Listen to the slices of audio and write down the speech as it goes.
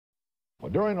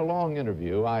Well, during a long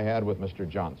interview I had with Mr.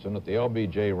 Johnson at the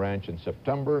LBJ Ranch in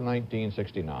September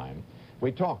 1969,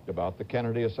 we talked about the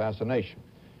Kennedy assassination.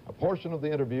 A portion of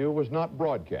the interview was not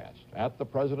broadcast at the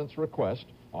president's request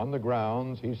on the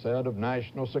grounds, he said, of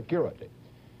national security.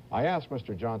 I asked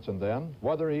Mr. Johnson then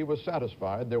whether he was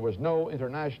satisfied there was no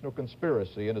international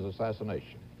conspiracy in his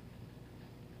assassination.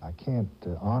 I can't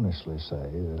honestly say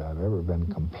that I've ever been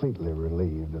completely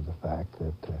relieved of the fact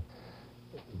that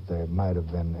there might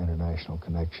have been international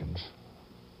connections.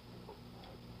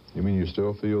 You mean you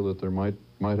still feel that there might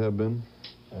have been?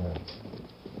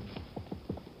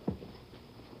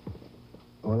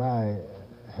 Well, I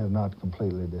have not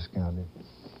completely discounted.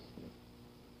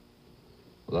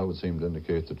 Well, that would seem to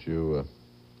indicate that you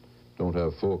don't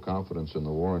have full confidence in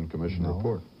the Warren Commission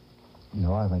report.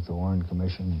 No, I think the Warren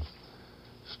Commission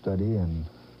study, and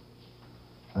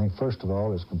I think, first of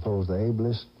all, is composed of the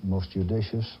ablest, most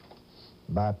judicious,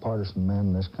 bipartisan men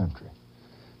in this country.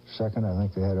 Second, I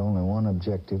think they had only one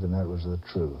objective, and that was the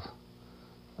truth.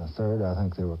 Third, I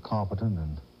think they were competent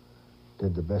and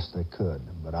did the best they could.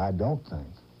 But I don't think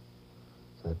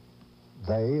that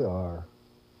they or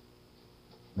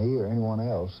me or anyone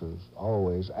else is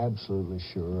always absolutely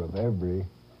sure of every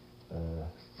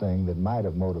thing that might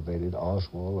have motivated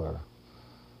Oswald or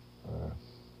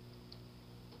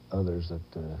others that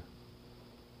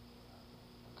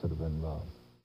could have been involved.